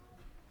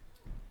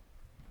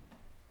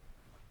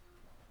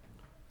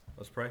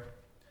Let's pray.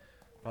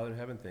 Father in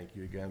heaven, thank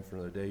you again for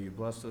another day you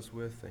blessed us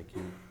with. Thank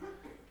you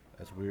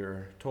as we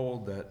are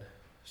told that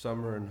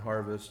summer and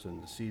harvest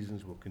and the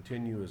seasons will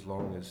continue as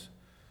long as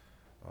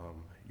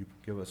you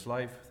give us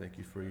life. Thank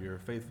you for your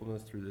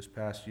faithfulness through this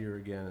past year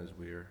again as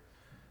we are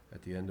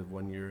at the end of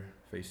one year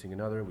facing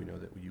another. We know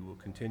that you will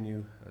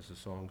continue, as the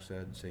song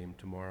said, same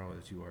tomorrow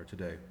as you are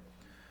today.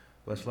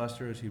 Bless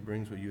Lester as he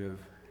brings what you have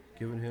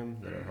given him,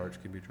 that our hearts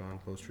can be drawn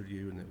closer to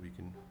you and that we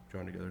can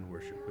join together in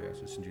worship. We ask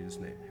this in Jesus'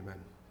 name. Amen.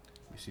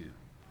 Be seated.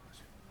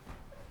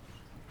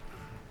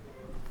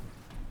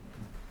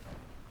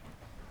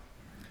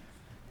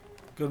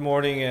 Good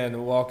morning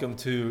and welcome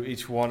to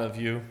each one of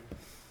you.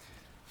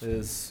 It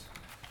is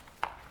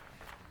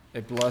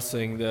a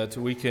blessing that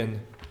we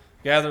can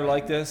gather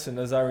like this, and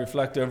as I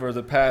reflect over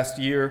the past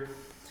year,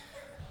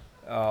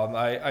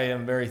 I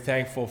am very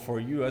thankful for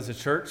you as a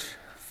church,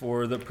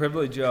 for the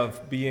privilege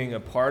of being a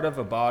part of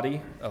a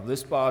body, of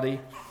this body.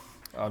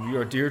 You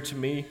are dear to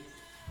me.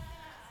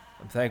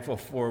 I'm thankful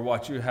for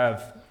what you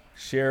have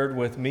shared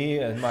with me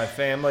and my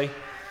family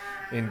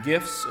in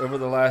gifts over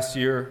the last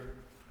year,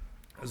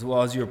 as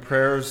well as your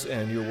prayers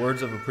and your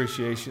words of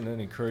appreciation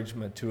and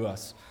encouragement to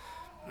us.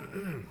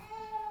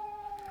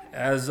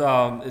 As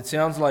it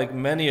sounds like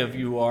many of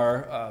you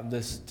are,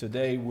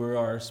 today we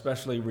are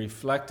especially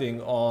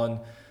reflecting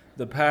on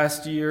the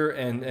past year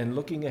and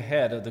looking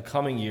ahead at the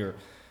coming year.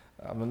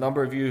 A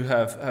number of you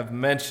have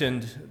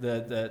mentioned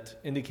that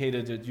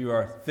indicated that you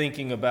are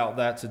thinking about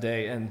that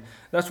today, and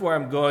that's where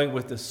I'm going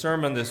with the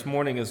sermon this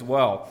morning as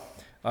well.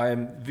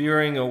 I'm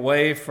veering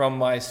away from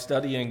my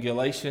study in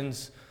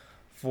Galatians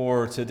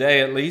for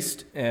today at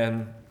least,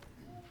 and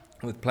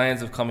with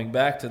plans of coming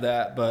back to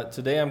that. But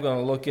today I'm going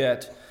to look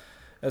at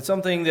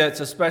something that's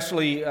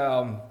especially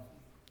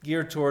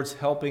geared towards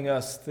helping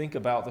us think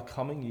about the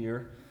coming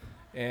year,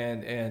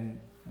 and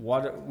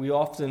what we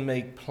often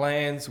make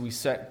plans, we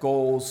set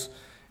goals,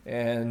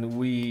 and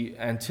we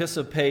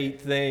anticipate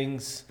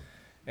things,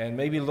 and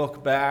maybe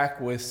look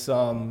back with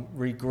some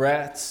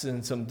regrets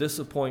and some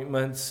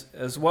disappointments,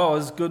 as well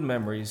as good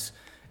memories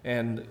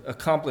and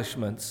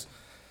accomplishments.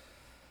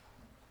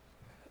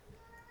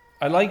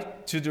 I'd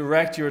like to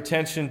direct your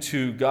attention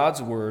to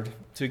God's Word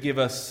to give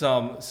us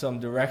some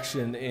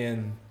direction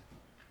in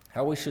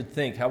how we should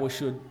think, how we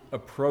should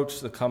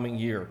approach the coming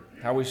year,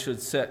 how we should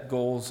set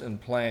goals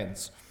and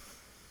plans.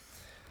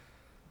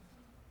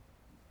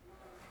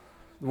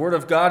 The Word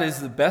of God is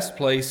the best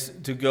place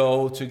to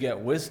go to get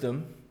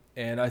wisdom,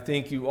 and I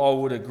think you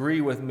all would agree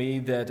with me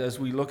that as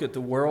we look at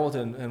the world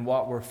and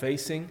what we're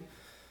facing,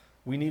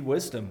 we need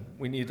wisdom.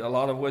 We need a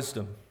lot of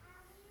wisdom.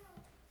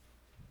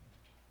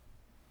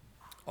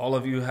 All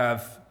of you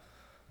have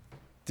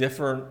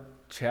different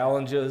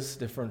challenges,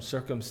 different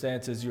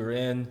circumstances you're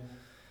in,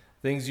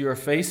 things you're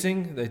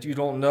facing that you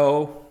don't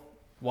know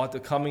what the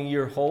coming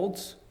year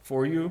holds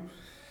for you.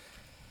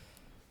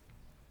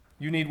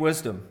 You need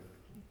wisdom.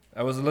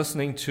 I was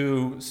listening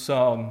to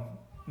some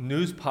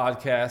news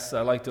podcasts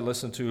I like to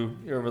listen to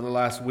over the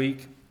last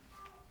week,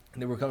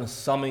 and they were kind of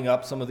summing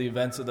up some of the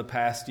events of the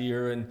past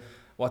year and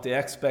what the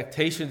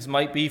expectations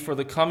might be for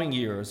the coming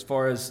year as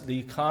far as the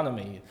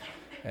economy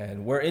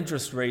and where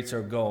interest rates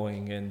are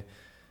going, and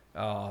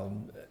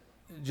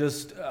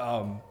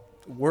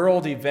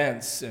world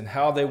events and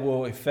how they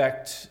will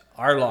affect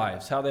our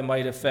lives, how they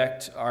might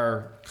affect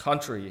our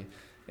country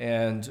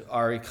and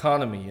our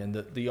economy, and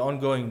the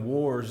ongoing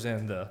wars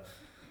and the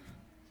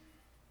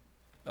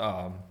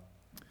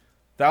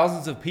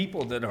thousands of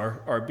people that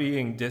are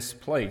being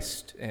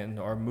displaced and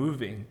are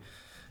moving,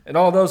 and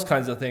all those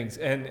kinds of things.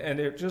 And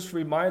it just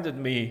reminded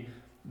me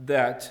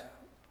that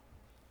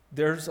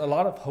there's a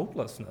lot of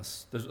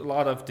hopelessness. There's a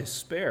lot of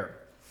despair.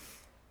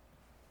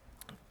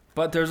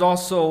 But there's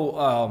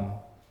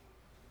also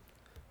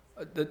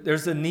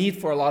there's a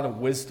need for a lot of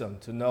wisdom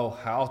to know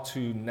how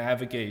to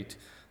navigate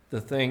the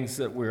things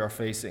that we are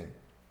facing.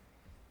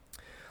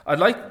 I'd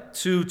like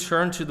to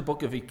turn to the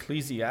book of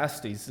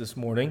Ecclesiastes this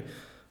morning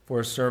for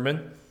a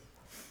sermon.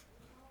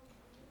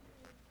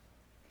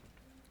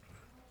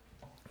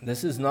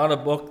 This is not a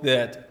book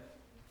that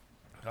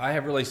I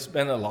have really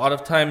spent a lot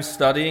of time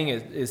studying.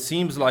 It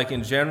seems like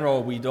in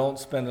general we don't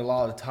spend a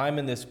lot of time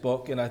in this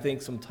book, and I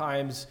think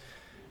sometimes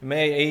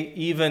may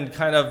even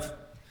kind of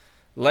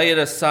lay it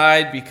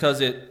aside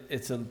because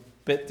it's a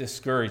bit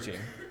discouraging.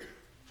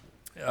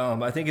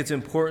 I think it's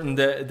important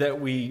that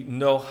we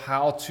know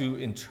how to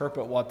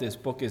interpret what this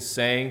book is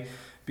saying,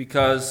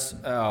 because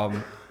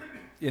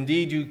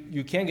indeed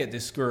you can get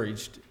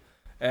discouraged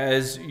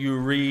as you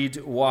read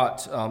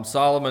what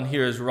Solomon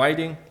here is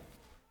writing.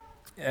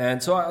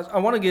 And so I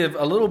want to give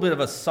a little bit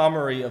of a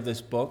summary of this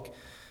book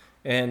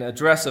and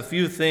address a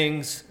few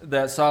things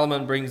that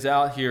Solomon brings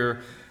out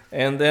here.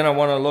 And then I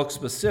want to look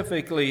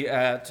specifically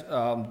at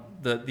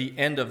the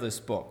end of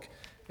this book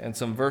and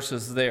some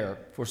verses there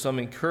for some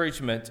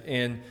encouragement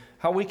in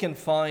how we can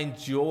find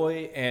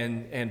joy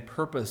and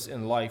purpose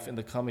in life in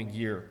the coming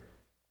year.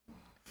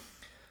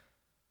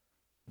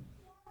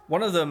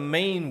 One of the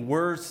main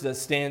words that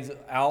stands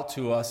out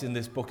to us in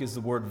this book is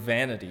the word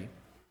vanity.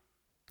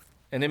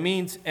 And it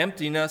means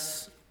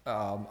emptiness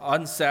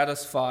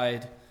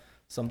unsatisfied,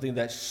 something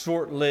that's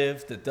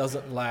short-lived, that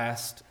doesn't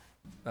last,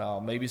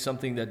 maybe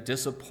something that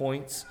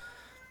disappoints.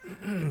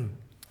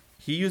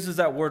 He uses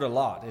that word a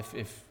lot,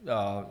 if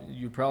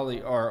you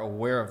probably are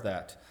aware of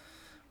that.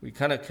 We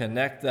kind of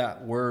connect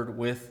that word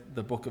with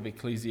the book of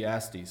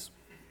Ecclesiastes.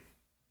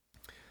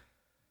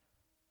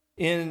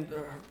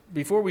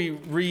 Before we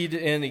read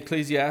in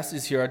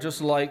Ecclesiastes here, I'd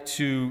just like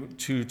to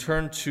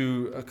turn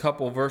to a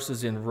couple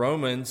verses in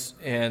Romans,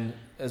 and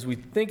as we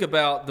think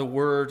about the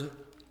word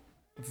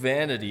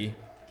vanity,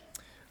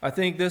 I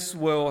think this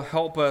will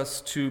help us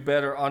to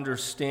better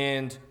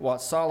understand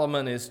what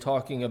Solomon is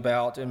talking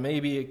about, and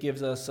maybe it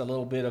gives us a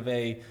little bit of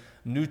a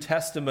New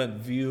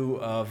Testament view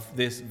of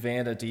this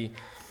vanity.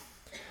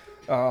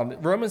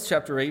 Romans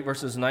chapter 8,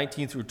 verses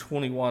 19 through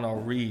 21, I'll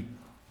read.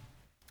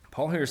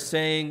 Paul here is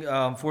saying,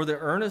 for the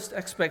earnest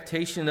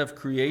expectation of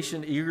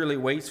creation eagerly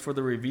waits for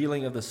the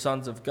revealing of the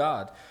sons of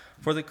God.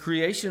 For the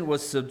creation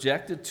was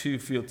subjected to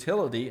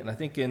futility, and I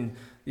think in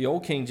the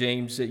Old King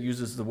James it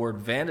uses the word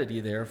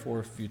vanity there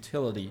for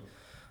futility.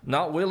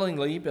 Not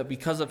willingly, but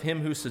because of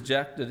him who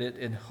subjected it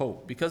in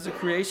hope. Because the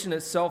creation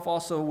itself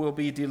also will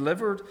be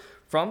delivered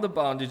from the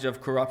bondage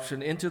of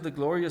corruption into the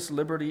glorious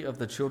liberty of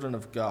the children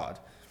of God.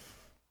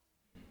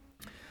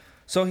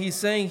 So he's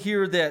saying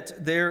here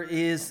that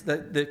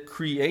the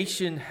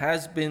creation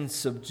has been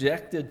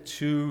subjected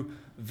to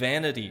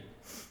vanity.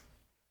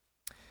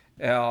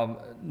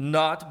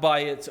 Not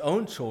by its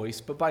own choice,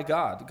 but by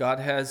God. God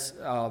has,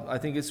 I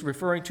think it's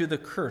referring to the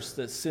curse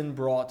that sin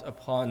brought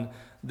upon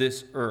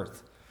this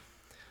earth.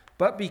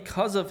 But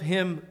because of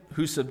him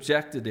who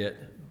subjected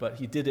it, but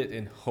he did it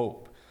in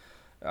hope.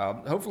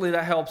 Hopefully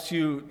that helps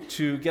you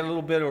to get a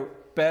little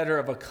bit better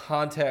of a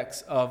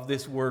context of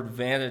this word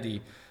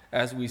vanity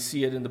as we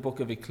see it in the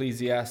book of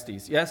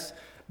Ecclesiastes. Yes,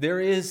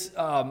 there is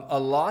a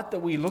lot that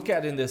we look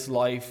at in this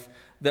life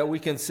that we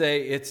can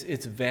say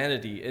it's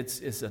vanity.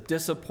 It's a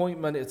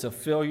disappointment. It's a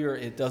failure.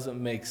 It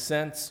doesn't make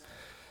sense.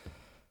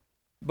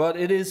 But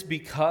it is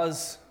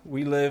because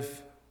we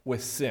live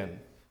with sin.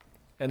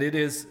 And it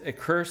is a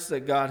curse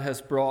that God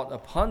has brought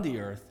upon the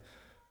earth,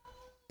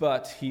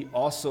 but he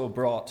also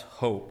brought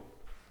hope.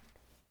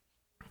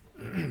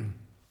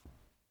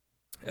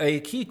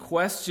 A key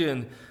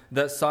question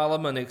that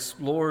Solomon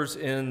explores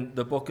in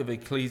the book of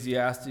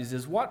Ecclesiastes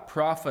is, what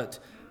profit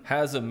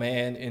has a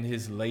man in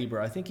his labor?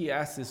 I think he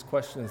asked this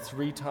question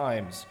 3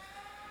 times.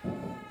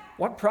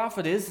 What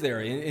profit is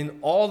there in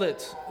all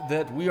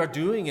that we are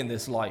doing in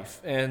this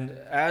life? And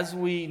as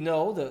we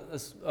know,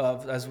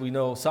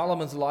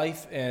 Solomon's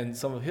life and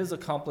some of his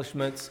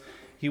accomplishments,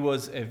 he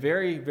was a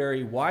very,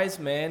 very wise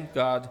man.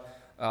 God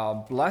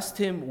blessed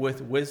him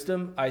with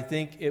wisdom. I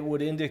think it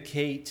would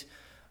indicate,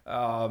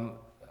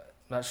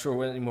 not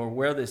sure anymore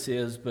where this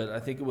is, but I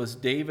think it was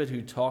David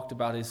who talked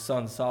about his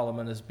son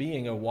Solomon as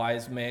being a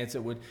wise man. So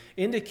it would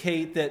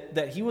indicate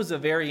that he was a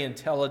very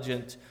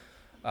intelligent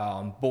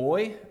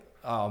boy,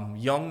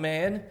 young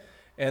man.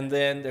 And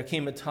then there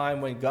came a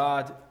time when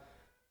God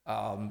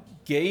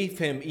gave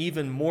him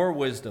even more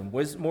wisdom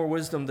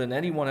than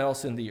anyone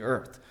else in the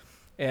earth.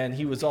 And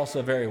he was also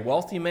a very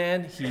wealthy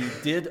man. He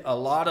did a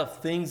lot of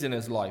things in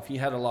his life. He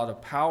had a lot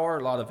of power,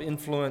 a lot of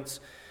influence.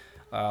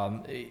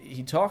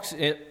 He talks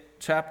in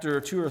chapter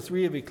 2 or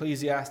 3 of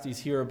Ecclesiastes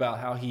here about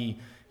how he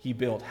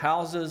built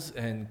houses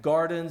and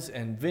gardens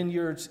and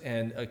vineyards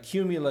and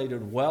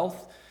accumulated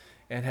wealth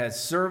and had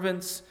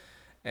servants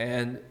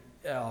and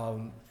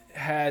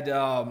had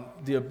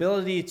the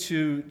ability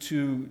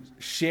to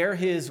share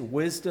his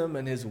wisdom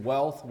and his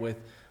wealth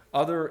with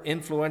other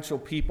influential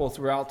people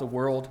throughout the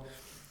world.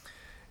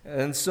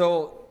 And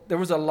so there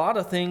was a lot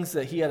of things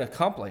that he had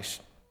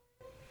accomplished.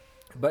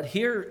 But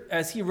here,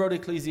 as he wrote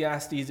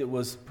Ecclesiastes, it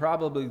was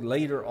probably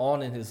later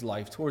on in his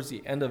life, towards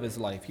the end of his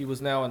life. He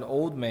was now an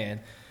old man,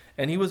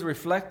 and he was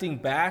reflecting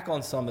back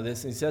on some of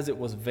this, and he says it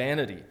was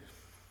vanity.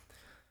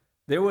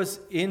 There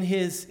was in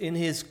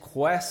his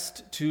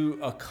quest to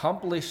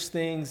accomplish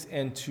things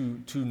and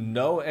to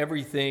know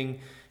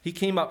everything, he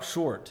came up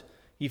short.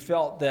 He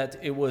felt that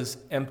it was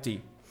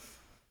empty.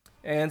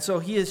 And so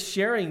he is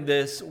sharing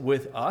this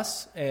with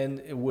us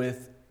and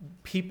with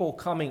people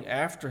coming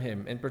after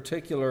him. In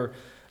particular,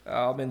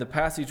 in the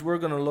passage we're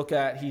going to look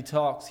at,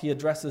 he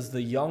addresses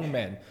the young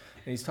men.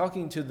 And he's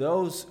talking to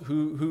those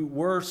who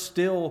were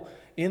still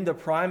in the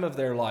prime of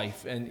their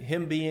life, and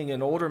him being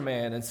an older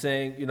man and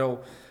saying,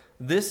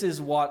 this is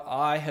what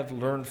I have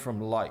learned from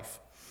life.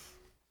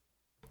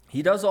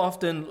 He does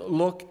often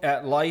look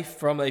at life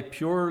from a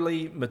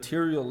purely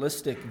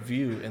materialistic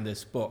view in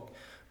this book,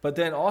 but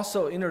then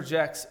also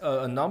interjects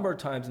a number of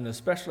times, and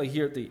especially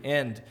here at the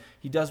end,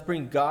 he does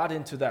bring God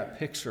into that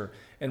picture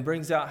and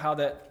brings out how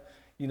that,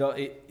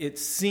 it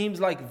seems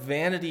like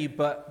vanity,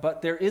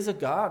 but there is a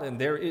God and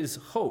there is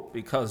hope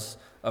because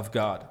of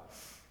God.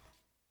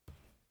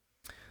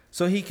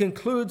 So I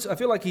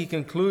feel like he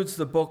concludes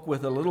the book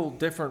with a little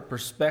different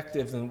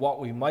perspective than what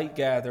we might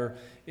gather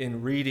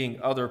in reading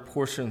other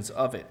portions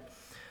of it.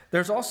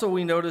 There's also,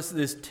 we notice,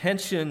 this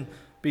tension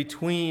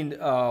between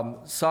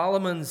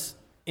Solomon's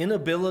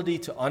inability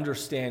to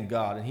understand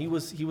God. And he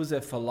was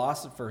a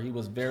philosopher. He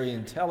was very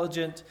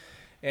intelligent,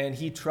 and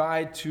he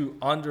tried to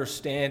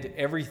understand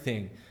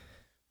everything.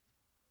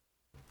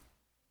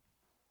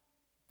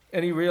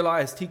 And he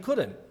realized he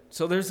couldn't.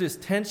 So there's this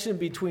tension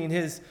between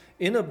his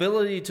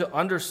inability to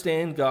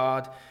understand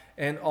God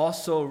and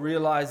also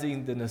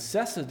realizing the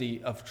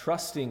necessity of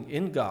trusting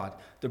in God,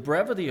 the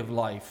brevity of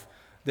life,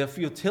 the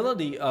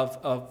futility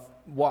of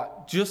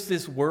what just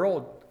this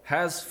world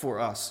has for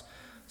us.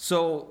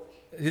 So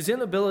his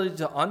inability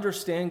to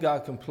understand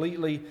God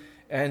completely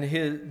and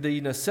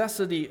the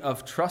necessity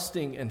of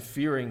trusting and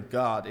fearing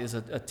God is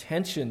a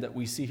tension that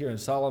we see here in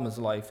Solomon's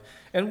life,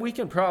 and we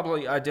can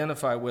probably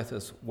identify with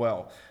as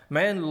well.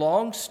 Man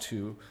longs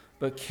to,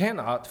 but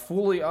cannot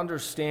fully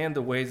understand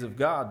the ways of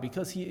God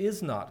because he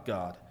is not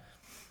God.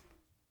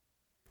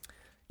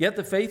 Yet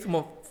the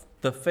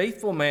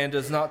faithful man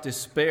does not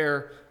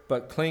despair,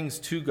 but clings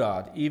to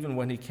God, even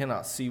when he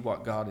cannot see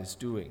what God is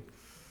doing.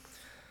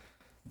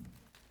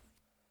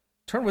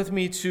 Turn with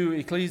me to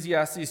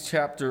Ecclesiastes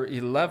chapter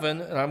 11,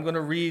 and I'm going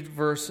to read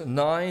verse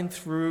 9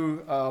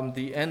 through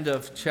the end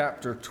of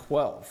chapter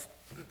 12.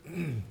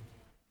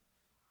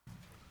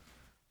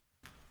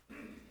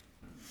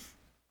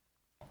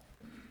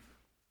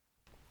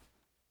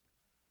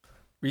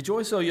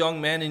 Rejoice, O young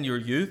man, in your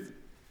youth,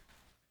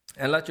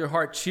 and let your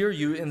heart cheer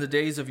you in the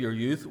days of your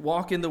youth.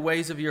 Walk in the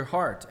ways of your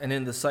heart and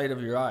in the sight of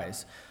your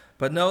eyes.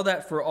 But know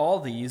that for all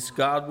these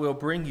God will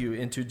bring you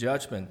into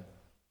judgment.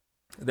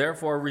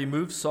 Therefore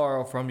remove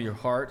sorrow from your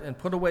heart and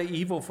put away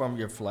evil from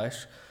your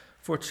flesh,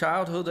 for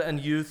childhood and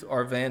youth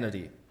are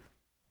vanity.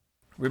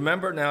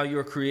 Remember now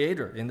your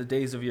Creator in the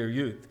days of your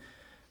youth,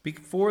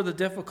 before the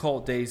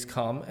difficult days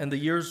come and the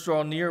years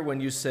draw near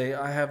when you say,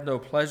 I have no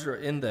pleasure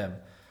in them.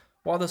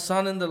 While the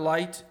sun and the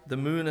light, the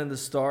moon and the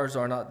stars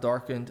are not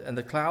darkened, and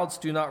the clouds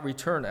do not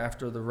return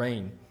after the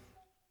rain.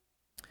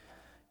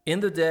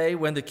 In the day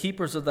when the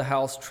keepers of the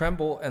house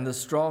tremble and the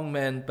strong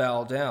men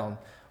bow down,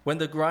 when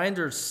the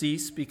grinders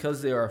cease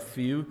because they are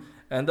few,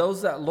 and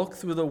those that look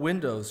through the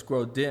windows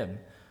grow dim,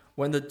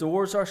 when the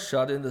doors are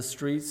shut in the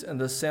streets and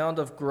the sound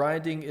of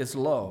grinding is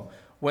low,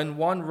 when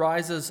one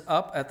rises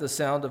up at the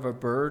sound of a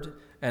bird,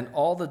 and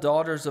all the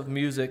daughters of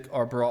music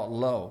are brought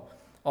low.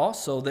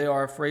 Also they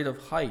are afraid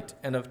of height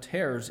and of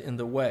tares in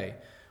the way.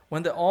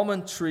 When the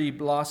almond tree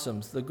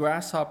blossoms, the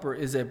grasshopper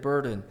is a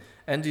burden,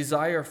 and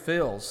desire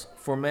fails,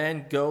 for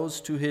man goes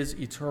to his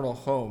eternal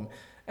home,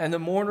 and the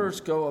mourners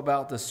go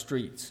about the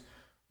streets.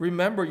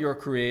 Remember your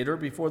Creator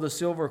before the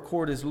silver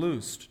cord is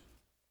loosed,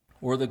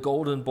 or the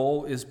golden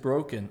bowl is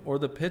broken, or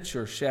the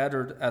pitcher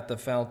shattered at the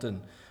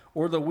fountain,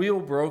 or the wheel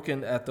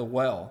broken at the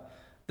well.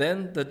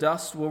 Then the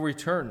dust will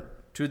return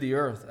to the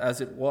earth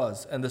as it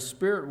was, and the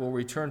spirit will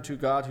return to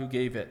God who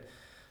gave it.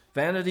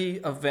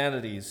 Vanity of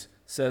vanities,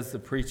 says the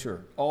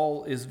preacher,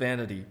 all is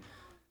vanity.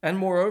 And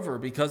moreover,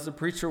 because the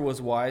preacher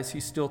was wise, he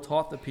still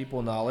taught the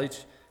people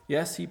knowledge.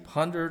 Yes, he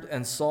pondered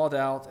and sought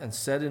out and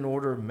set in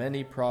order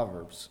many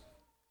proverbs.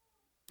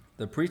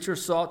 The preacher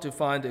sought to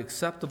find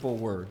acceptable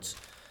words,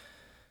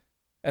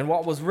 and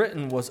what was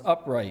written was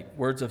upright,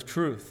 words of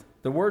truth.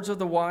 The words of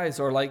the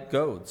wise are like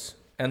goads,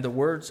 and the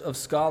words of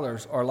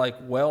scholars are like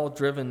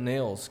well-driven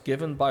nails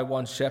given by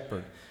one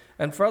shepherd.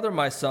 And further,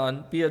 my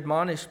son, be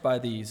admonished by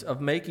these.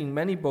 Of making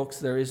many books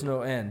there is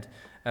no end,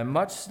 and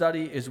much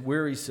study is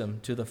wearisome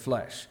to the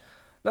flesh.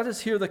 Let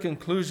us hear the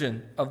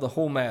conclusion of the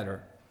whole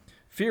matter.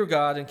 Fear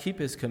God and keep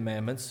his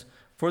commandments,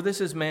 for this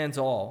is man's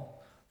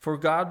all. For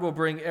God will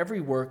bring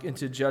every work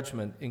into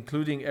judgment,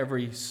 including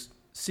every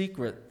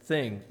secret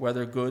thing,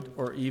 whether good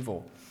or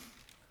evil.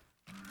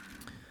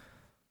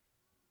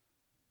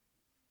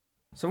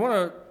 So I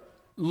want to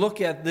look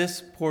at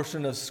this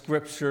portion of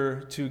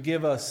Scripture to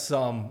give us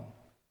some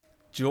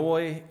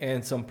joy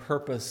and some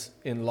purpose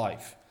in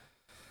life.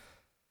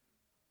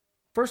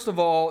 First of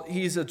all,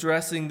 he's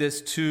addressing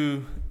this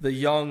to the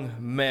young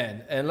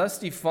men. And let's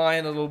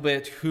define a little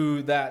bit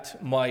who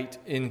that might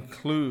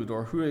include,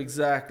 or who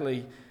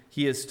exactly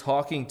he is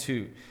talking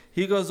to.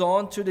 He goes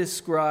on to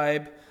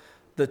describe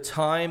the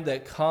time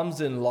that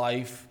comes in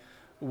life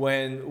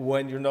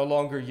when you're no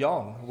longer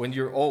young, when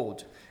you're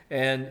old.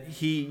 And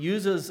he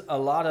uses a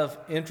lot of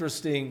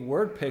interesting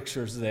word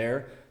pictures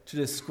there to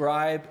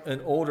describe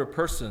an older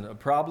person,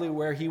 probably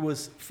where he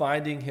was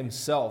finding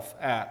himself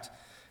at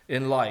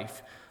in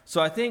life.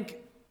 So I think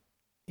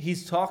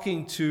he's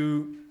talking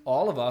to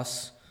all of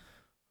us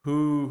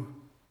who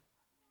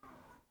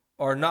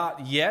are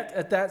not yet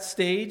at that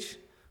stage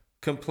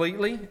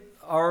completely,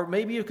 or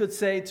maybe you could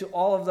say to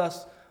all of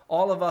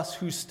us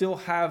who still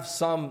have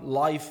some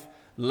life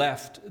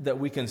left that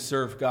we can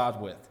serve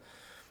God with.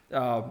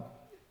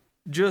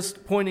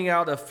 Just pointing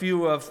out a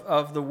few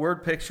of the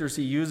word pictures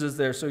he uses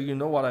there so you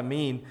know what I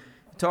mean.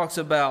 He talks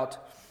about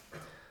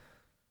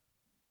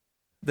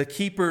the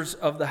keepers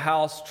of the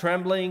house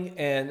trembling,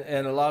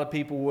 and a lot of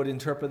people would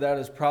interpret that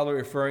as probably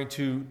referring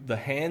to the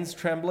hands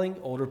trembling,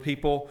 older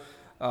people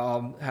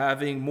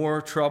having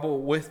more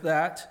trouble with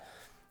that.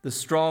 The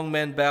strong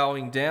men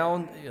bowing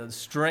down,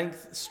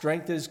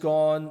 strength is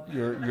gone,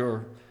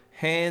 your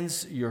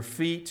hands, your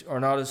feet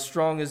are not as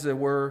strong as they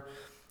were.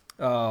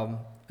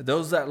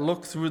 Those that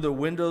look through the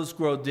windows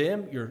grow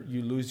dim.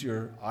 You lose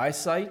your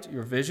eyesight,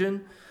 your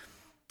vision.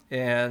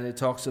 And it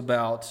talks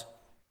about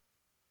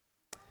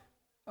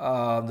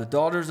the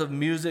daughters of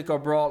music are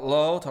brought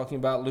low, talking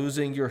about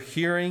losing your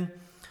hearing.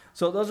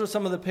 So those are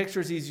some of the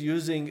pictures he's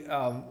using,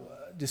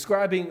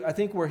 describing, I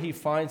think, where he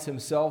finds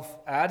himself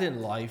at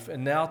in life,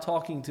 and now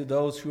talking to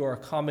those who are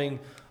coming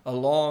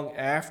along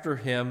after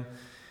him.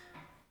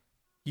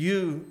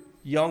 You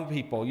young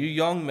people, you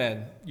young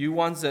men, you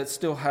ones that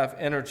still have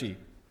energy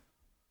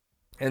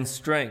and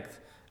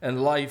strength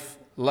and life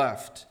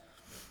left.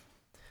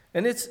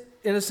 And it's,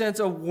 in a sense,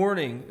 a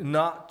warning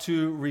not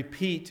to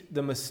repeat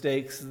the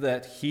mistakes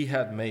that he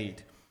had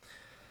made.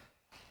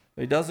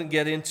 He doesn't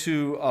get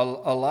into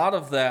a lot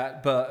of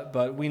that,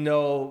 but we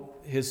know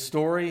his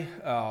story.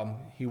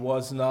 He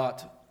was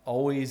not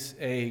always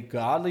a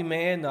godly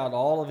man. Not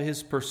all of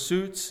his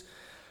pursuits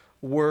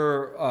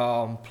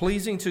were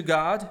pleasing to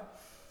God.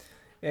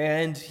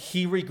 And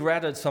he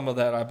regretted some of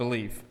that, I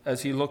believe,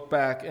 as he looked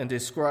back and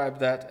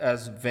described that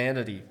as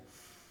vanity.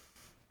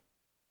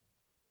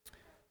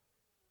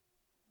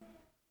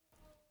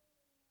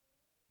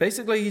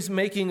 Basically, he's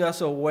making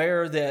us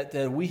aware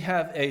that we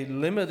have a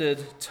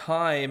limited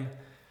time.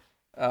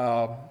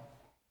 There's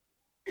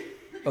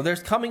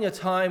coming a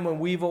time when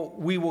we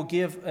will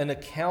give an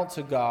account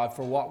to God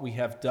for what we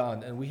have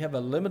done. And we have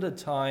a limited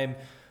time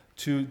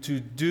to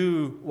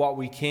do what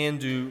we can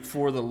do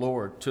for the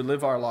Lord, to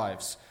live our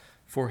lives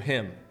for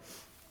Him.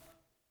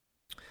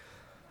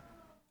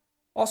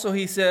 Also,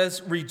 he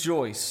says,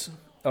 rejoice,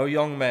 O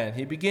young man.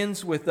 He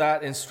begins with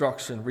that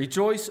instruction.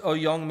 Rejoice, O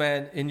young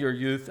man, in your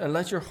youth, and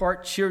let your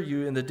heart cheer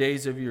you in the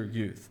days of your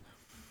youth.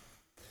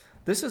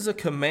 This is a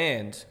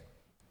command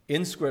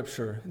in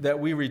Scripture that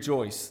we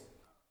rejoice,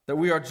 that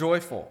we are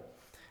joyful.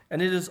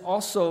 And it is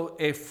also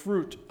a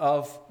fruit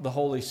of the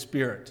Holy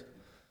Spirit.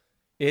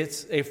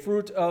 It's a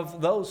fruit of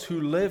those who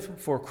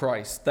live for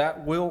Christ.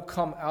 That will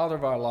come out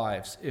of our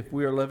lives if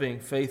we are living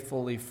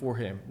faithfully for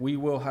Him. We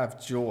will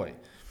have joy.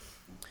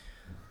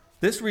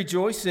 This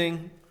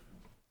rejoicing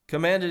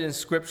commanded in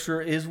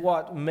Scripture is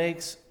what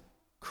makes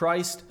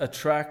Christ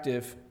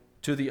attractive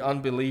to the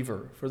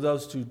unbeliever, for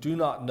those who do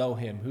not know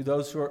Him,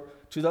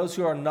 to those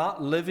who are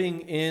not living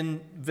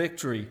in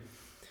victory.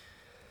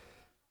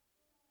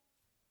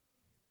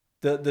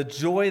 The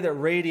joy that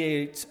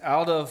radiates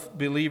out of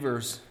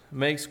believers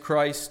makes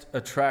Christ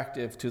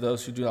attractive to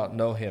those who do not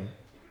know Him.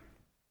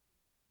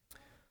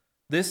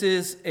 This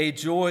is a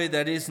joy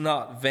that is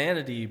not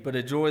vanity, but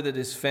a joy that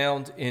is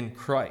found in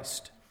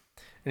Christ.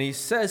 And he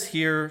says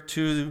here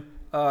to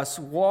us,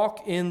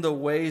 walk in the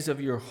ways of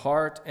your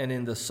heart and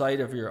in the sight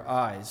of your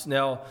eyes.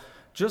 Now,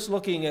 just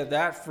looking at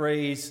that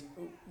phrase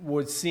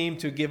would seem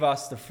to give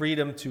us the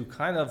freedom to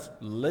kind of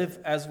live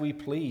as we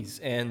please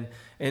and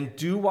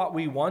do what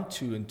we want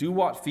to and do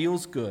what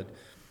feels good.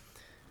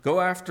 Go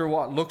after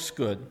what looks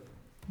good.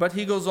 But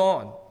he goes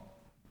on.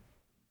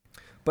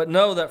 But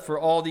know that for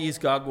all these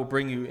God will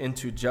bring you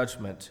into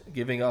judgment,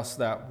 giving us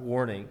that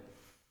warning.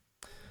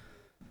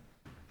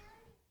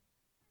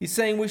 He's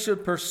saying we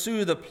should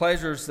pursue the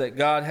pleasures that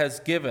God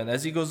has given.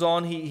 As he goes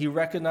on, he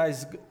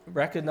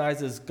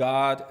recognizes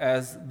God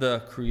as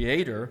the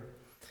Creator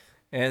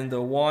and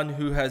the one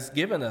who has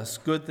given us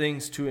good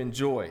things to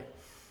enjoy.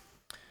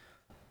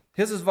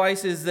 His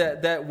advice is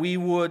that we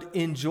would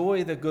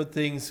enjoy the good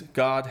things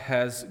God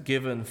has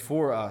given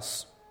for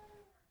us.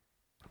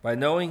 By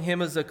knowing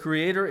Him as the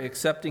Creator,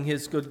 accepting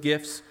His good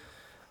gifts,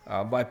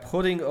 by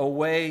putting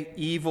away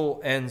evil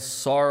and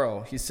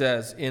sorrow, he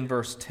says in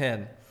verse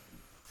 10.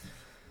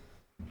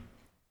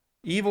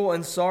 Evil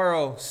and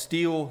sorrow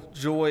steal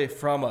joy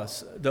from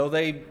us. Though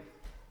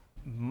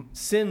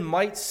sin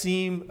might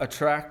seem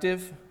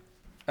attractive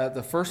at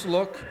the first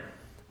look,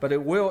 but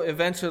it will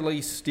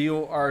eventually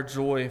steal our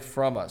joy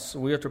from us. So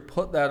we have to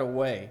put that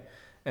away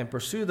and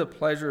pursue the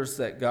pleasures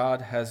that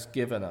God has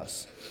given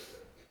us.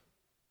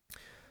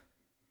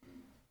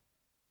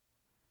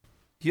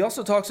 He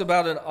also talks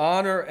about an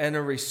honor and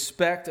a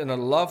respect and a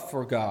love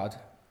for God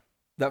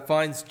that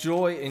finds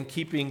joy in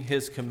keeping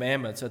His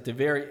commandments at the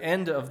very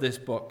end of this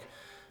book,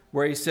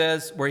 where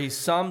he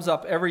sums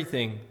up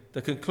everything.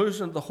 The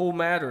conclusion of the whole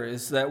matter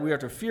is that we are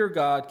to fear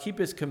God, keep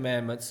His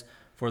commandments,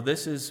 for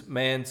this is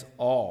man's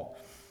all.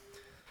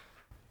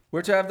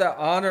 We're to have that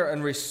honor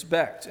and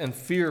respect and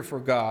fear for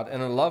God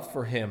and a love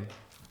for Him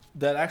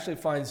that actually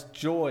finds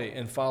joy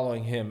in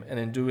following Him and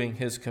in doing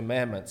His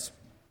commandments.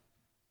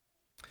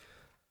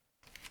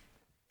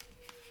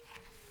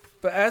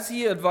 But as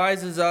he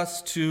advises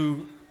us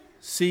to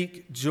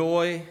seek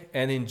joy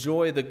and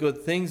enjoy the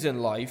good things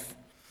in life,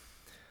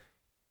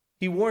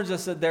 he warns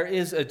us that there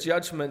is a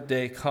judgment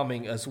day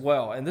coming as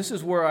well. And this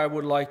is where I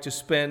would like to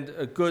spend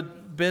a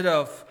good bit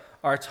of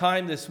our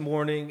time this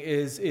morning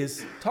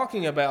is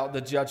talking about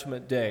the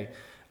judgment day.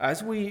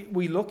 As we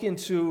look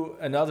into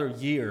another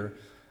year,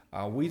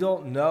 we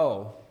don't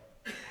know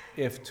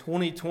if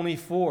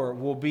 2024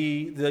 will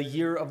be the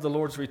year of the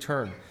Lord's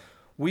return.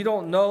 We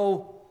don't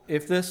know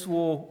if this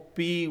will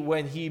be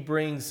when he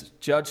brings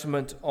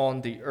judgment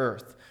on the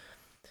earth.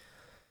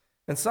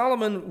 And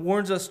Solomon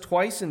warns us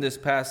twice in this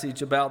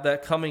passage about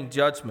that coming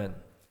judgment.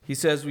 He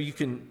says, well, you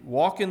can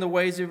walk in the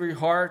ways of your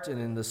heart and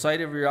in the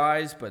sight of your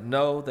eyes, but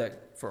know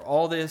that for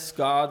all this,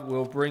 God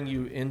will bring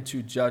you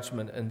into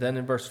judgment. And then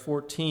in verse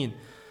 14,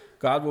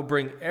 God will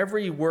bring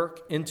every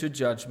work into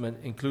judgment,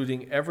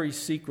 including every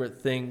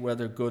secret thing,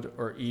 whether good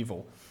or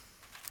evil.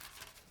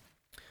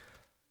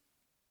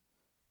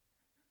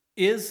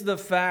 Is the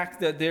fact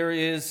that there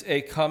is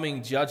a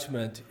coming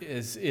judgment,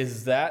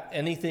 is that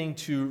anything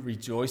to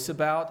rejoice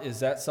about? Is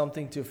that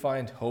something to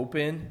find hope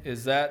in?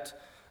 Is that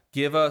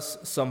give us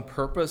some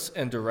purpose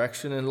and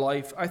direction in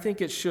life? I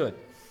think it should.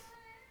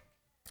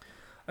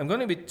 I'm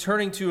going to be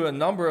turning to a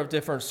number of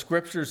different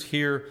scriptures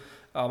here.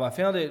 I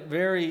found it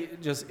very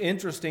just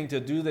interesting to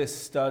do this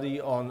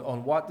study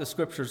on what the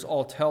scriptures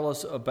all tell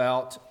us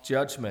about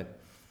judgment.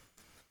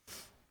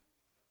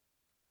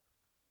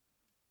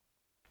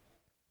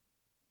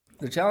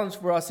 The challenge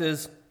for us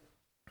is,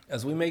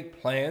 as we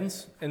make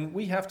plans, and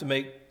we have to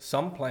make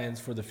some plans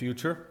for the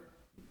future,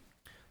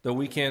 though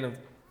we can't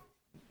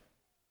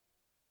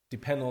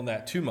depend on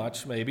that too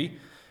much, maybe,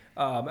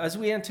 as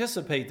we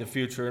anticipate the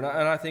future, and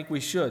I think we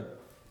should.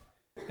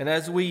 And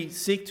as we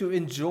seek to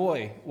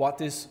enjoy what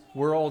this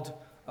world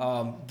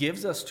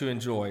gives us to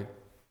enjoy,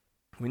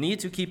 we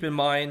need to keep in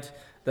mind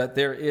that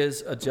there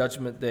is a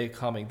judgment day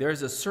coming. There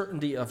is a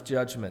certainty of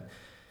judgment.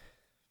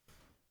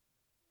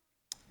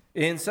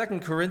 In 2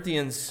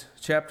 Corinthians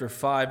chapter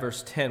 5,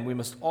 verse 10, we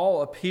must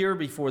all appear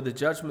before the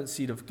judgment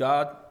seat of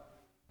God,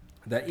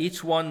 that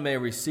each one may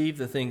receive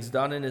the things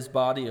done in his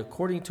body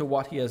according to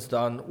what he has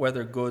done,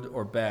 whether good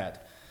or bad.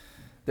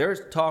 There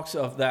talks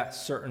of that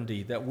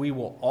certainty that we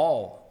will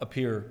all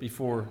appear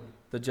before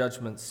the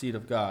judgment seat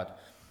of God.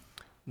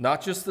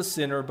 Not just the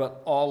sinner,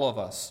 but all of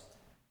us.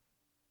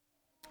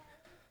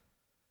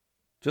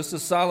 Just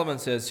as Solomon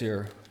says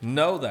here,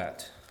 know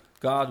that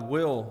God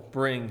will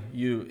bring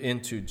you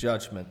into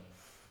judgment.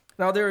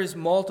 Now, there is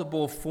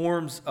multiple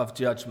forms of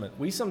judgment.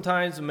 We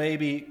sometimes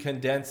maybe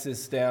condense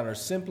this down or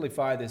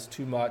simplify this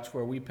too much,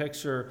 where we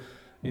picture,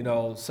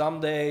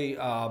 someday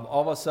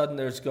all of a sudden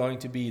there's going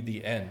to be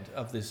the end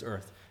of this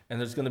earth. And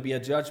there's going to be a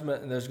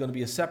judgment, and there's going to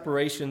be a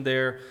separation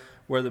there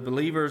where the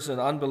believers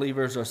and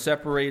unbelievers are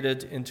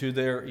separated into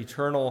their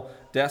eternal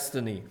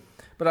destiny.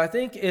 But I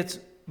think it's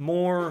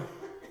more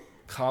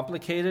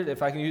complicated,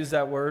 if I can use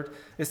that word.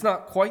 It's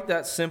not quite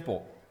that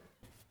simple.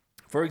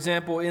 For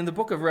example, in the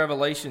book of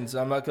Revelations,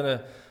 I'm not going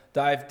to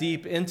dive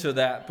deep into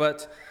that,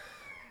 but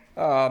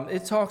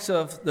it talks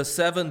of the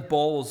 7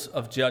 bowls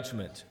of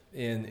judgment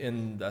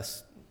in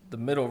the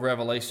middle of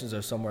Revelations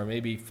or somewhere,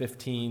 maybe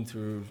 15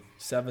 through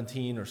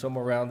 17 or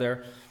somewhere around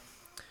there.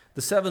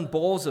 The 7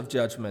 bowls of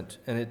judgment,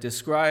 and it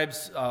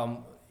describes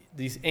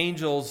these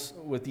angels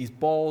with these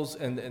bowls,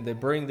 and they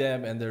bring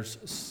them, and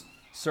there's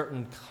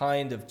certain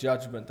kind of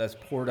judgment that's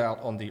poured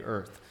out on the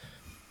earth.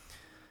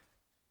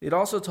 It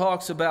also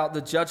talks about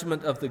the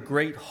judgment of the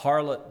great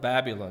harlot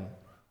Babylon,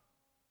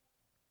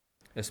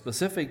 a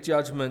specific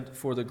judgment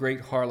for the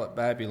great harlot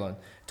Babylon.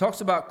 It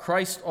talks about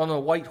Christ on a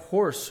white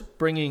horse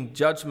bringing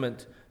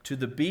judgment to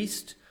the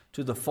beast,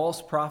 to the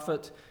false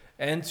prophet,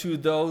 and to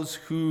those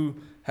who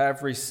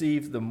have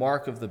received the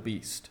mark of the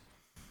beast.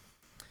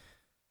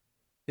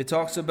 It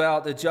talks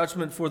about the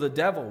judgment for the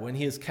devil when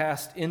he is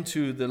cast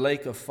into the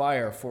lake of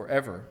fire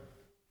forever.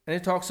 And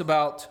it talks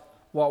about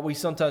what we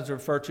sometimes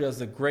refer to as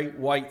the great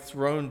white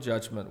throne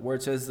judgment, where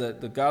it says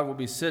that the God will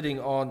be sitting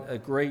on a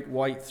great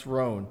white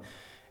throne,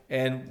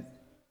 and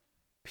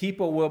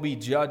people will be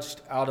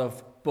judged out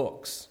of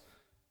books.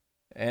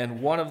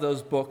 And one of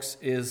those books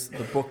is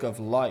the book of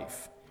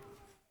life.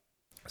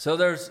 So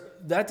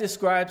that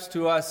describes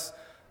to us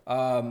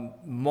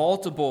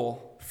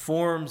multiple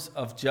forms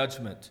of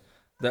judgment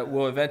that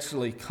will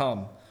eventually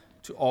come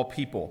to all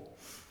people.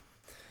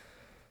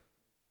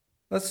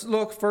 Let's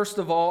look first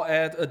of all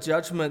at a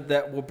judgment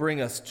that will bring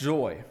us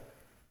joy.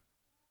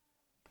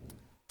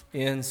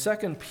 In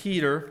 2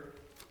 Peter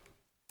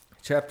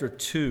chapter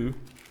 2,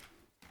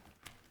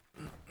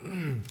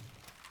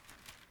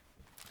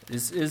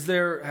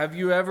 have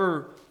you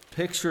ever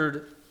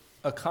pictured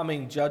a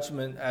coming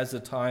judgment as a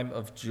time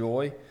of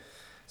joy?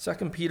 2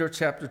 Peter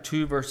chapter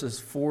 2, verses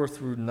 4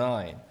 through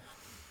 9.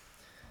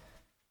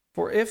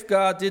 For if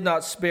God did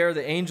not spare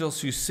the angels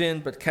who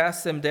sinned, but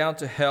cast them down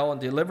to hell and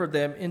delivered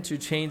them into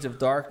chains of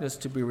darkness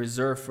to be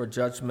reserved for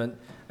judgment,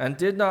 and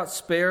did not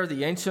spare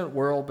the ancient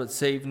world, but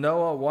saved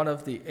Noah, one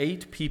of the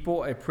 8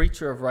 people, a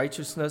preacher of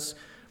righteousness,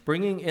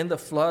 bringing in the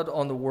flood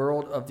on the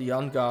world of the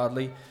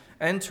ungodly,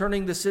 and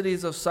turning the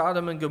cities of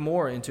Sodom and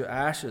Gomorrah into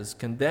ashes,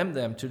 condemned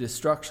them to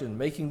destruction,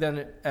 making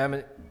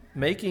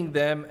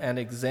them an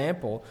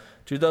example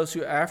to those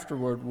who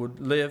afterward would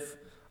live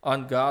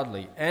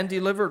ungodly, and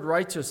delivered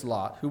righteous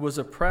Lot, who was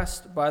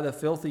oppressed by the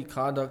filthy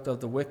conduct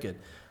of the wicked.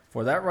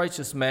 For that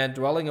righteous man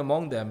dwelling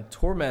among them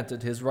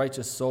tormented his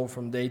righteous soul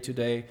from day to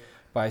day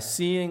by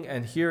seeing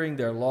and hearing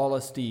their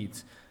lawless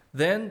deeds.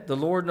 Then the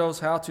Lord knows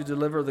how to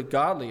deliver the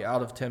godly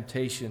out of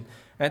temptation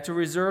and to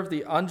reserve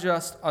the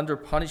unjust under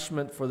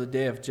punishment for the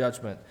day of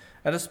judgment,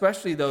 and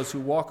especially those who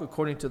walk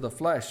according to the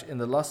flesh in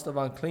the lust of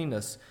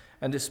uncleanness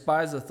and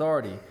despise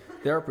authority.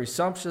 They are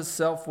presumptuous,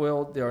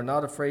 self-willed. They are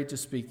not afraid to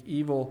speak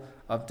evil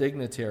of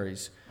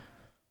dignitaries.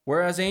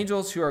 Whereas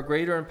angels who are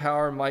greater in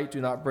power and might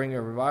do not bring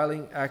a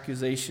reviling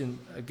accusation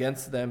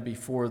against them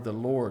before the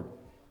Lord.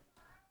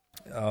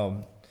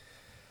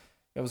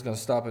 I was going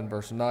to stop in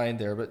verse 9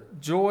 there,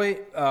 but joy,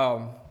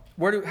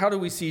 how do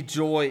we see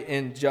joy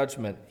in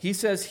judgment? He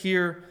says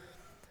here,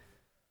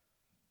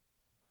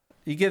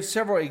 he gives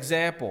several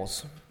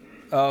examples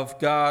of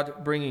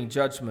God bringing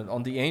judgment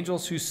on the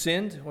angels who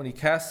sinned when he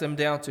cast them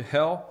down to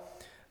hell.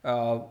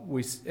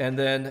 And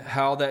then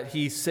how that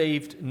he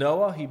saved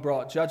Noah. He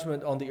brought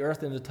judgment on the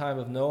earth in the time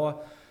of Noah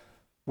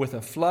with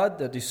a flood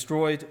that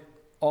destroyed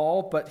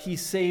all, but he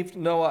saved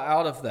Noah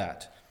out of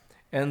that.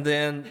 And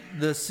then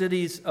the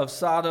cities of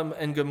Sodom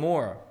and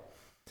Gomorrah,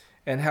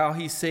 and how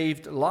he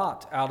saved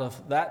Lot out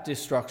of that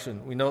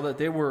destruction. We know that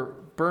they were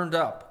burned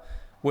up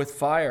with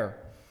fire,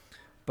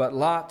 but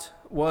Lot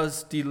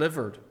was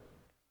delivered.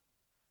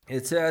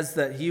 It says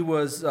that he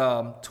was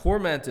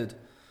tormented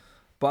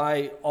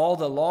by all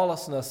the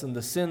lawlessness and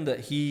the sin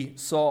that he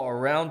saw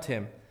around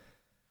him.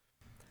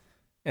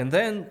 And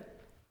then,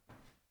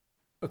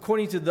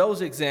 according to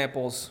those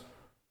examples,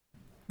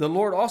 the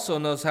Lord also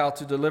knows how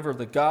to deliver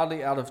the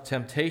godly out of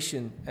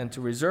temptation and to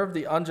reserve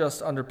the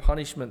unjust under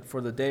punishment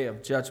for the day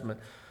of judgment.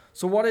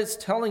 So what it's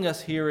telling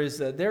us here is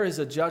that there is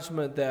a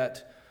judgment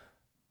that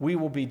we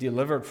will be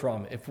delivered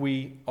from if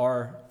we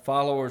are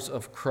followers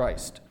of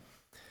Christ.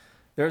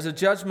 There's a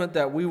judgment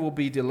that we will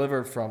be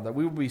delivered from, that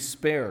we will be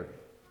spared.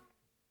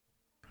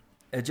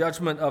 A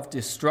judgment of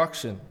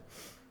destruction.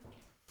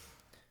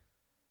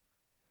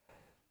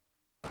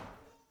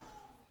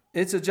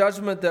 It's a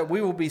judgment that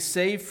we will be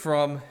saved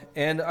from,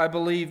 and I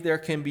believe there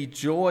can be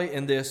joy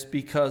in this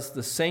because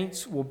the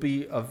saints will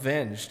be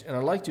avenged. And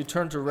I'd like to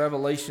turn to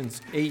Revelations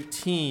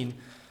 18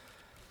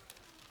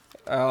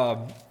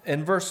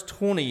 and verse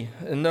 20,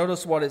 and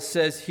notice what it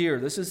says here.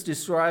 This is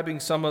describing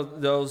some of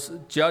those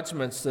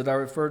judgments that I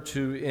referred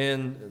to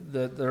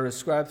that are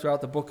described throughout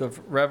the book of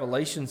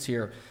Revelations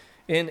here.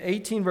 In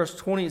 18 verse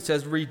 20 it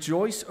says,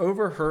 "Rejoice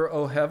over her,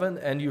 O heaven,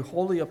 and you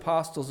holy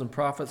apostles and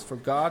prophets, for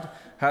God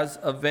has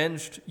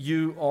avenged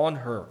you on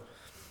her."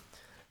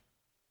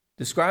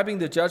 Describing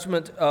the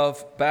judgment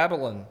of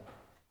Babylon.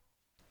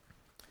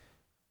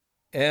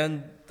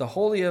 And the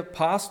holy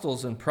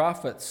apostles and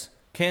prophets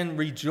can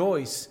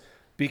rejoice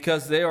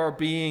because they are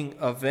being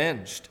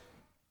avenged.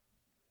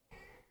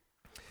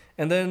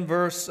 And then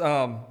verse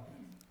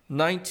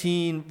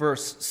 19,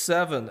 verse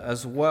 7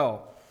 as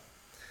well.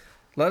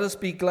 "Let us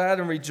be glad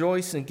and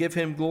rejoice and give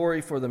him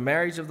glory, for the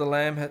marriage of the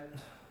Lamb."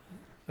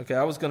 Okay,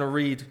 I was going to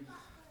read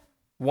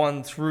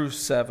 1 through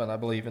 7, I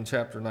believe, in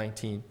chapter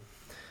 19.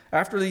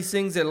 "After these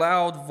things, a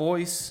loud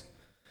voice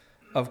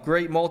of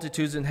great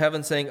multitudes in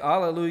heaven, saying,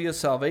 Alleluia,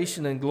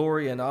 salvation and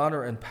glory and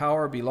honor and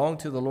power belong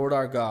to the Lord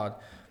our God.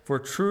 For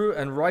true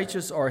and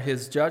righteous are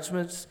his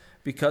judgments,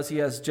 because he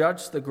has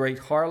judged the great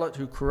harlot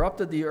who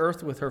corrupted the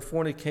earth with her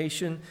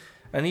fornication,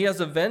 and he has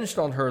avenged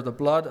on her the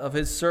blood of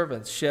his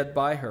servants shed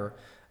by her.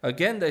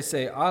 Again they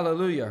say,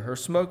 Alleluia, her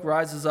smoke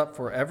rises up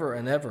forever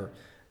and ever.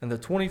 And the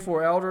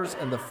 24 elders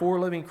and the 4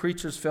 living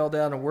creatures fell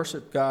down and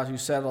worshipped God who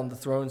sat on the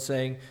throne,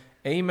 saying,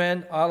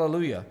 Amen,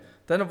 Alleluia.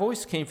 Then a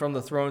voice came from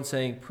the throne,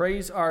 saying,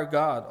 Praise our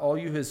God, all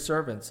you his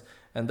servants,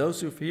 and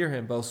those who fear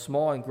him, both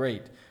small and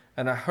great.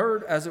 And I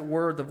heard, as it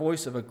were, the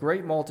voice of a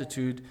great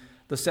multitude,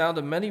 the sound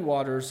of many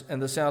waters,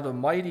 and the sound of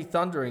mighty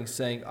thundering,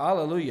 saying,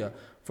 Alleluia,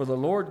 for the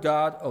Lord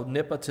God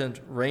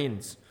omnipotent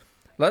reigns.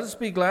 Let us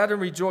be glad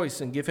and rejoice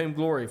and give him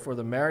glory, for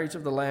the marriage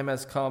of the Lamb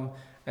has come,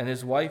 and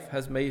his wife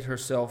has made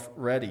herself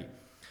ready."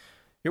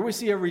 Here we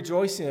see a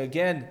rejoicing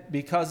again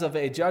because of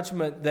a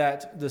judgment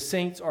that the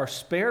saints are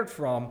spared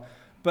from,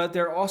 but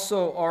they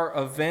also are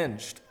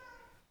avenged.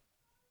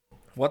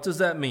 What does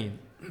that mean?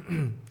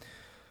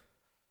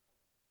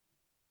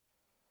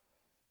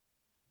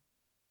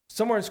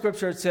 Somewhere in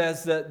Scripture it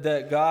says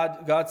that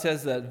God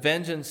says that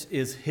vengeance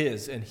is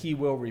his and he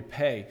will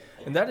repay.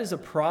 And that is a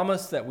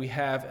promise that we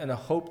have and a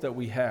hope that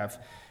we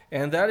have.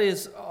 And that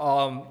is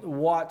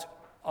what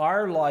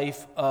our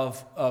life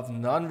of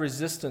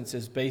non-resistance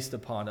is based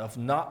upon, of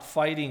not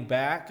fighting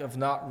back, of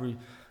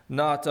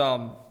not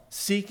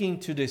seeking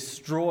to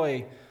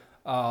destroy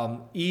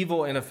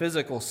evil in a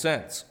physical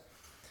sense.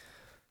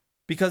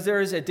 Because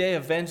there is a day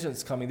of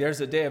vengeance coming.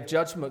 There's a day of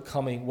judgment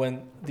coming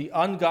when the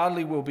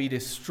ungodly will be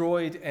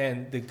destroyed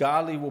and the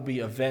godly will be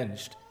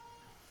avenged.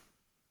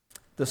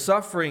 The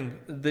suffering,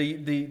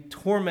 the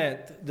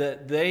torment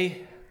that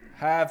they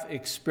have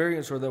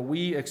experienced or that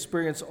we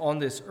experience on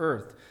this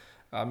earth.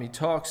 He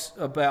talks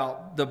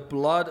about the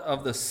blood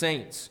of the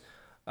saints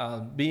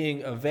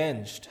being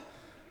avenged.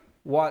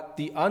 What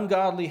the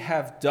ungodly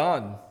have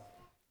done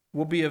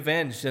will be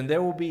avenged, and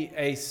there will be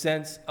a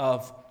sense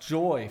of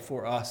joy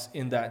for us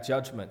in that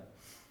judgment.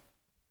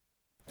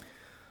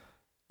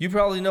 You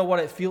probably know what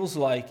it feels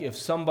like if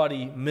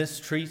somebody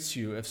mistreats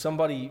you, if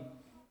somebody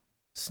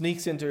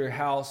sneaks into your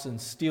house and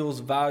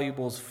steals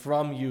valuables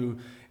from you,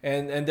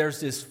 and there's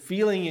this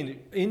feeling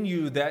in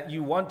you that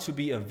you want to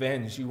be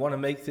avenged. You want to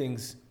make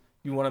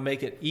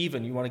it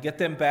even. You want to get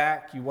them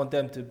back. You want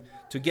them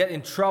to get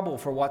in trouble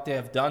for what they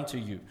have done to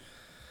you.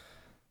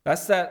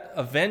 That's that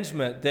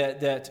avengement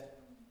that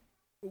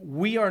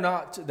we are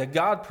not, that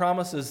God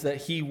promises that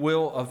He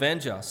will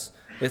avenge us.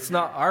 It's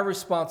not our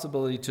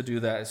responsibility to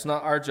do that. It's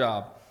not our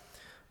job.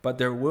 But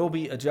there will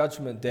be a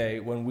judgment day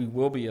when we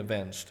will be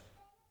avenged.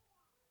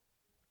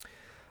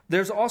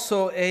 There's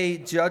also a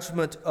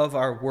judgment of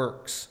our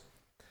works.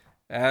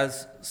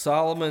 As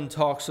Solomon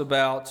talks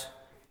about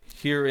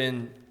here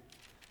in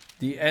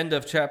the end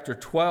of chapter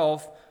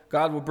 12,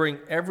 God will bring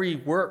every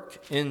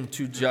work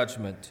into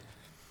judgment.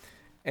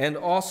 And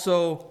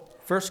also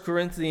 1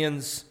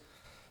 Corinthians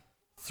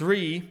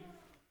 3,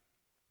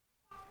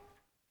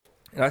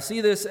 and I see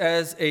this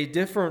as a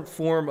different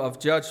form of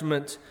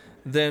judgment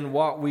than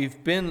what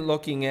we've been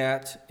looking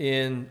at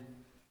in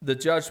the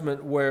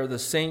judgment where the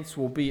saints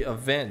will be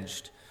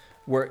avenged,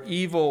 where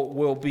evil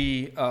will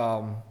be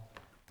done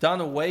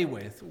away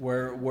with,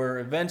 where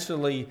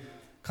eventually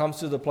comes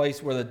to the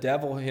place where the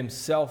devil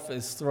himself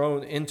is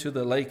thrown into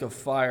the lake of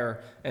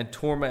fire and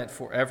torment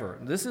forever.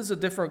 This is a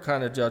different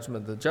kind of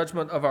judgment, the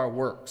judgment of our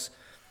works.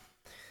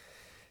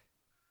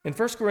 In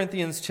 1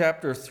 Corinthians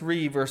chapter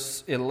 3,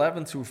 verse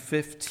 11 through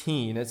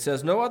 15, it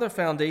says, "No other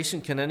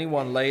foundation can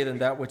anyone lay than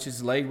that which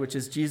is laid, which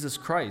is Jesus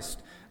Christ.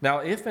 Now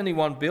if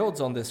anyone builds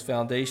on this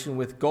foundation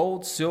with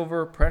gold,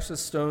 silver, precious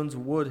stones,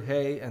 wood,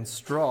 hay, and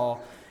straw,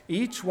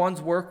 each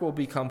one's work will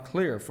become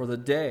clear, for the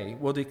day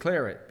will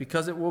declare it,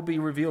 because it will be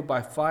revealed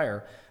by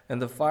fire, and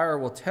the fire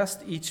will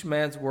test each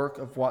man's work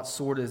of what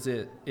sort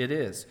it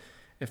is.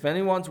 If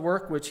anyone's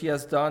work which he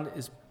has done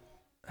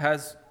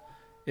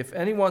If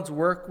anyone's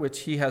work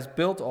which he has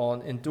built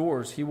on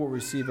endures, he will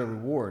receive a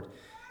reward.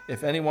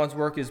 If anyone's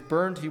work is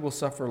burned, he will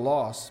suffer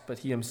loss, but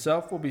he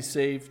himself will be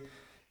saved,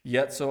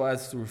 yet so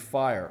as through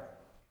fire."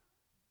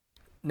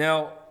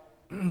 Now,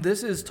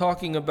 this is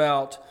talking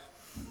about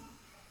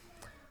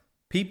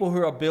people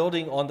who are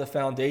building on the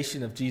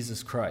foundation of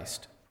Jesus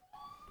Christ.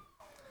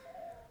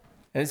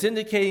 And it's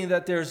indicating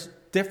that there's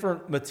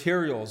different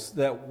materials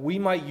that we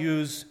might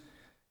use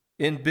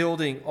in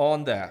building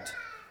on that.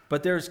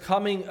 But there's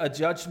coming a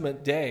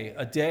judgment day,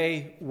 a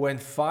day when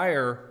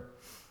fire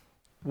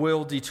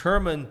will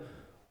determine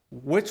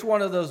which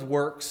one of those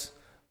works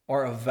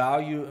are of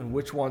value and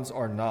which ones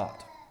are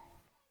not.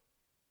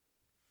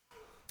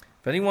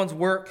 If anyone's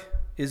work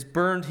is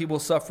burned, he will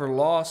suffer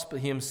loss, but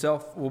he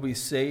himself will be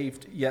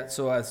saved, yet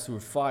so as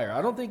through fire.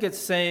 I don't think it's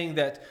saying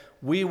that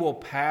we will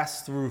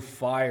pass through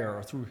fire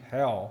or through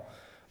hell,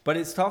 but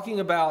it's talking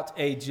about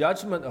a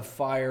judgment of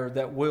fire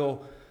that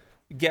will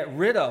get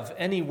rid of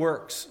any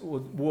works,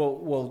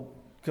 will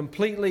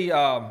completely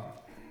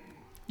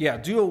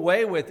do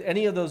away with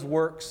any of those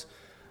works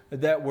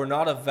that were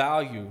not of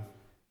value.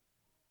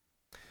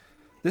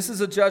 This is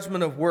a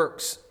judgment of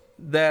works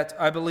that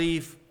I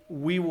believe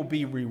we will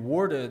be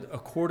rewarded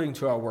according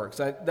to our works.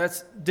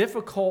 That's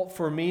difficult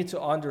for me to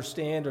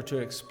understand or to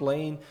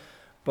explain,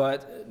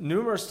 but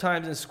numerous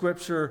times in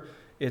Scripture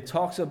it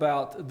talks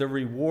about the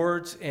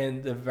rewards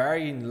and the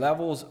varying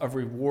levels of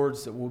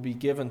rewards that will be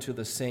given to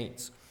the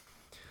saints.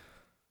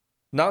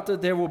 Not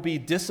that there will be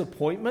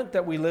disappointment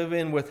that we live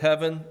in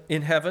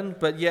heaven,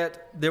 but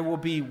yet there will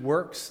be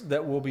works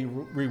that will be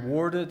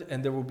rewarded,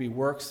 and there will be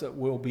works that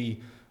will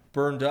be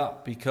burned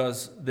up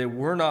because we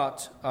were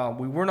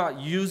not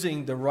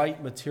using the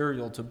right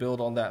material to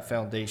build on that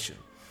foundation.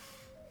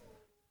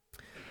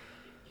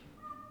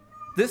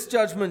 This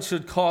judgment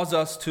should cause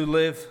us to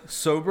live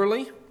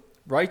soberly,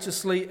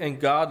 righteously, and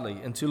godly,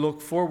 and to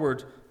look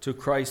forward to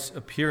Christ's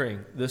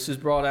appearing. This is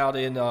brought out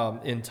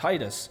in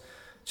Titus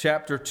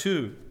chapter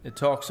 2. It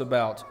talks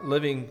about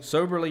living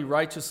soberly,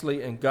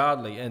 righteously, and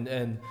godly.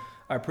 And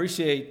I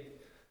appreciate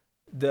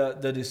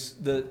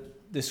the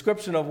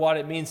description of what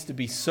it means to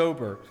be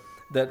sober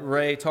that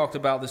Ray talked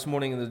about this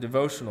morning in the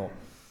devotional.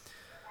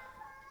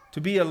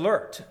 To be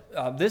alert.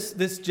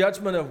 This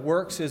judgment of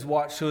works is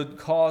what should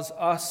cause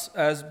us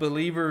as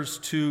believers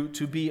to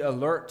be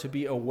alert, to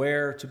be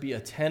aware, to be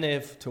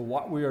attentive to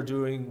what we are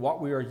doing,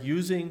 what we are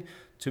using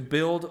to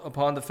build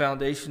upon the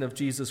foundation of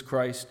Jesus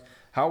Christ,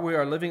 how we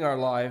are living our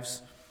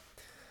lives.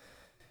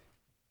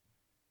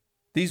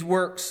 These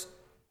works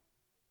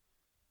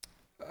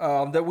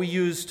that we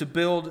use to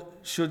build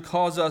should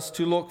cause us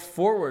to look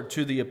forward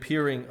to the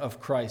appearing of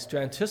Christ, to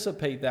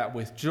anticipate that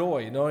with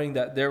joy, knowing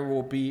that there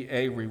will be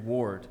a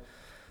reward.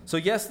 So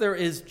yes, there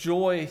is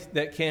joy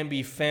that can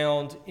be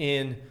found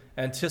in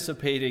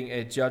anticipating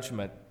a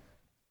judgment.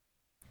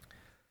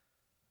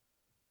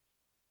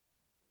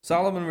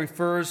 Solomon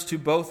refers to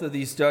both of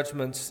these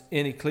judgments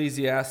in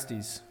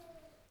Ecclesiastes,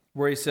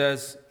 where he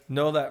says,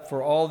 "Know that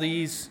for all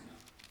these,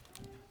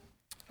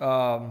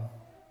 God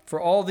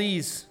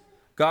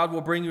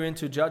will bring you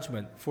into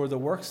judgment. For the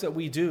works that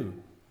we do,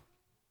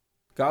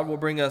 God will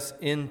bring us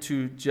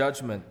into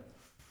judgment."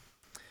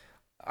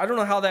 I don't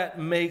know how that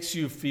makes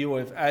you feel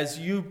if, as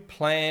you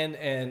plan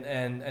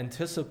and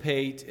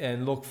anticipate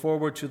and look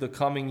forward to the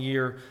coming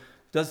year,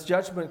 does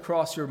judgment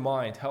cross your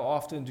mind? How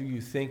often do you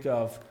think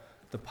of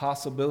the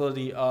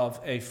possibility of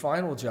a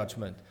final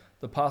judgment,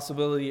 the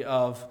possibility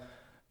of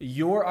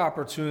your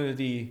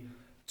opportunity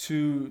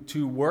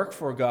to work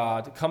for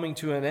God coming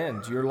to an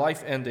end, your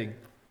life ending,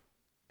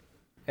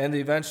 and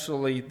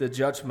eventually the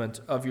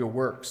judgment of your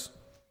works?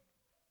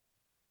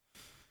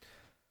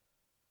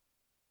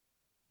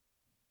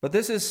 But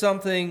this is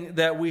something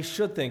that we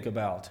should think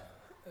about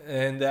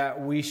and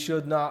that we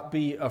should not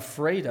be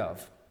afraid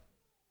of.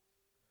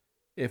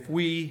 If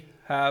we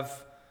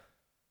have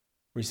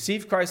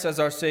received Christ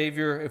as our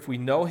Savior, if we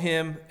know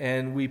Him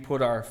and we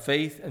put our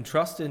faith and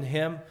trust in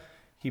Him,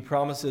 He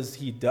promises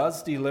He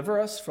does deliver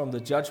us from the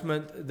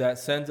judgment that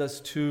sends us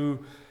to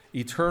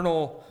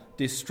eternal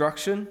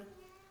destruction.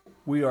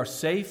 We are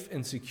safe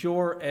and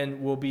secure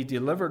and will be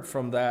delivered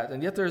from that.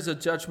 And yet there is a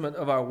judgment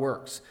of our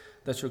works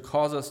that should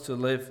cause us to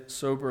live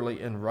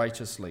soberly and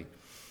righteously.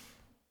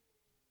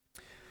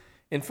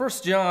 In 1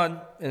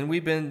 John, and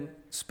we've been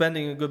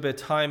spending a good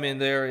bit of time in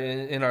there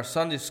in our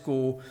Sunday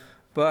school,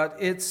 but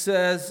it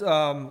says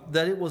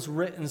that it was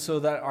written so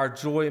that our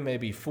joy may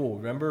be full.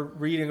 Remember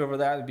reading over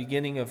that at the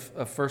beginning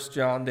of 1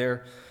 John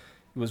there?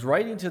 He was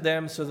writing to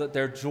them so that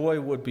their joy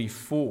would be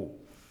full.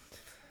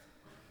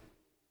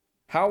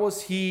 How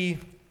was he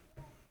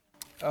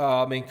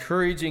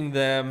encouraging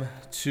them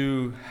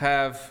to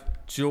have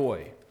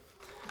joy?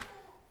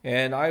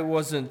 And I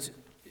wasn't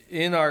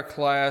in our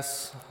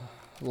class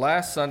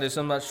last Sunday,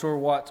 so I'm not sure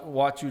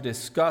what you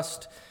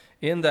discussed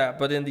in that.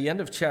 But in the end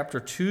of chapter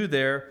 2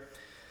 there,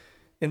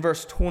 in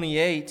verse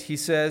 28, he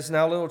says,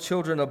 "Now little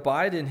children,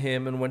 abide in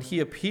him, and when he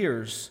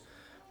appears,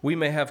 we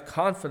may have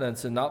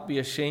confidence and not be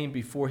ashamed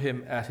before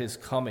him at his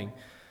coming."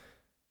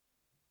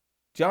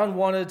 John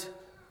wanted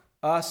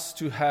us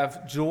to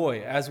have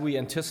joy as we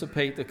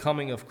anticipate the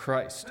coming of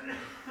Christ.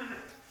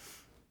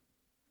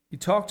 He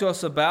talked to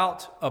us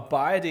about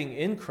abiding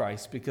in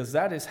Christ because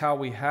that is how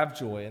we have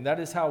joy, and that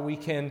is how we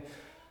can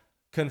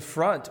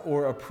confront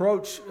or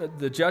approach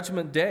the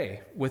judgment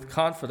day with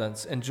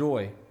confidence and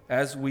joy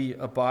as we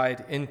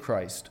abide in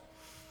Christ.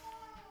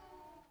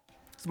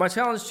 So my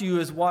challenge to you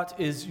is, what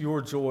is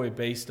your joy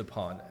based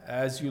upon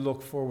as you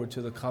look forward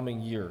to the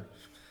coming year?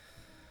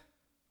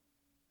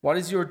 What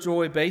is your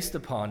joy based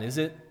upon? Is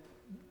it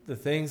the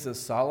things that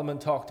Solomon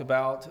talked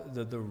about,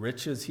 the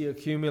riches he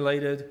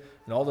accumulated,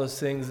 and all those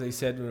things? They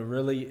said,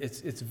 really,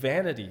 it's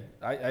vanity.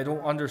 I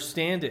don't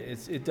understand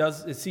it.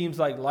 It seems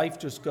like life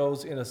just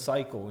goes in a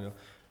cycle.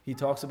 He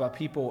talks about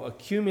people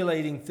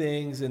accumulating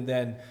things, and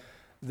then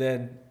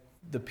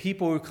the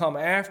people who come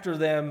after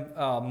them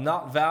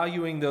not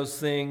valuing those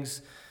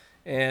things,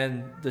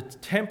 and the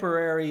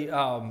temporary,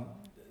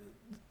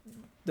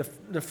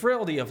 the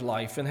frailty of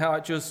life, and how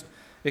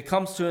it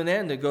comes to an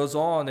end, it goes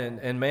on,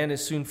 and man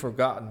is soon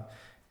forgotten.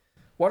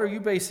 What are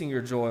you basing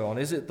your joy on?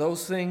 Is it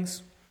those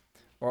things?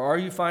 Or are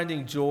you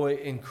finding joy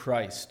in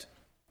Christ,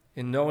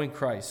 in knowing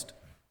Christ?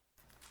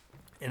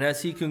 And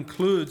as he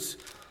concludes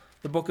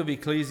the book of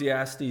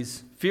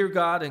Ecclesiastes, "Fear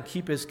God and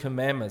keep his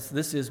commandments.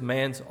 This is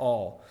man's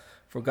all.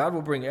 For God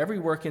will bring every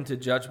work into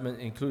judgment,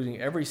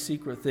 including every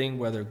secret thing,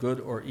 whether good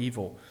or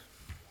evil."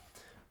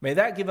 May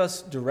that give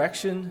us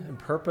direction and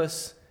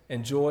purpose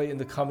and joy in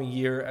the coming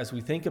year as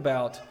we think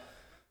about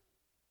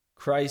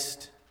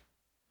Christ,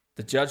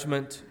 the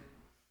judgment,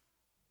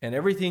 and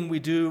everything we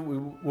do, we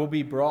will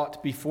be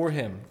brought before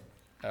him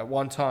at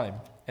one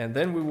time, and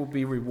then we will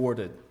be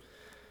rewarded.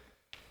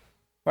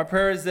 My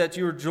prayer is that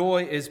your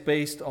joy is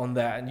based on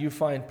that, and you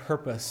find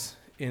purpose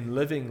in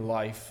living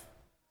life,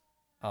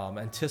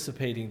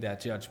 anticipating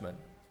that judgment.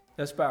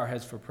 Let's bow our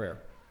heads for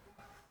prayer.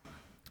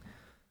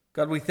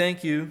 God, we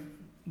thank you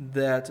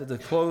that at the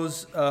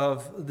close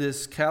of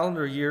this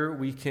calendar year,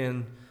 we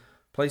can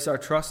place our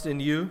trust in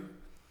you.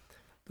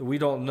 That we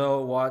don't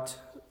know what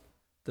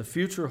the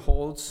future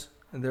holds,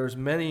 and there's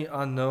many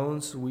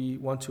unknowns. We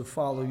want to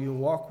follow you,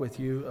 walk with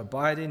you,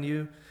 abide in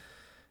you,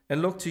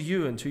 and look to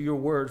you and to your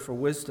word for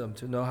wisdom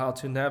to know how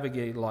to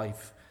navigate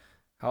life,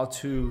 how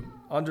to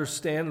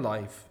understand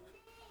life,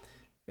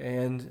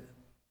 and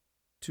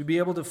to be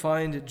able to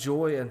find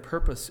joy and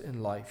purpose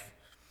in life.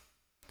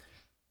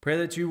 Pray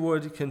that you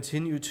would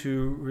continue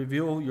to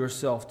reveal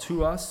yourself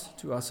to us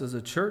as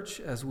a church,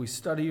 as we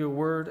study your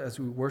word, as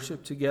we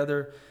worship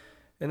together,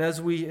 and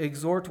as we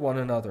exhort one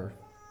another,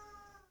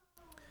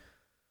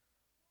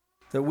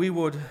 that we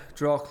would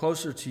draw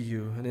closer to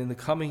you, and in the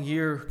coming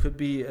year could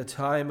be a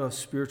time of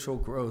spiritual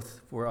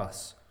growth for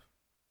us.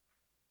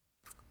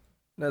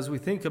 And as we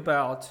think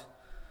about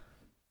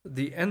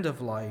the end of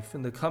life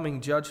and the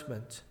coming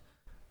judgment,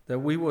 that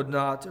we would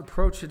not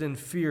approach it in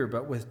fear,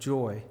 but with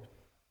joy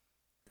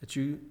that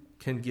you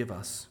can give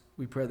us.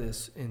 We pray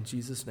this in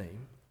Jesus'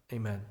 name.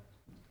 Amen.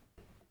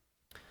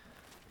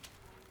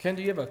 Ken,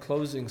 do you have a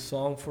closing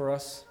song for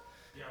us?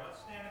 Yeah.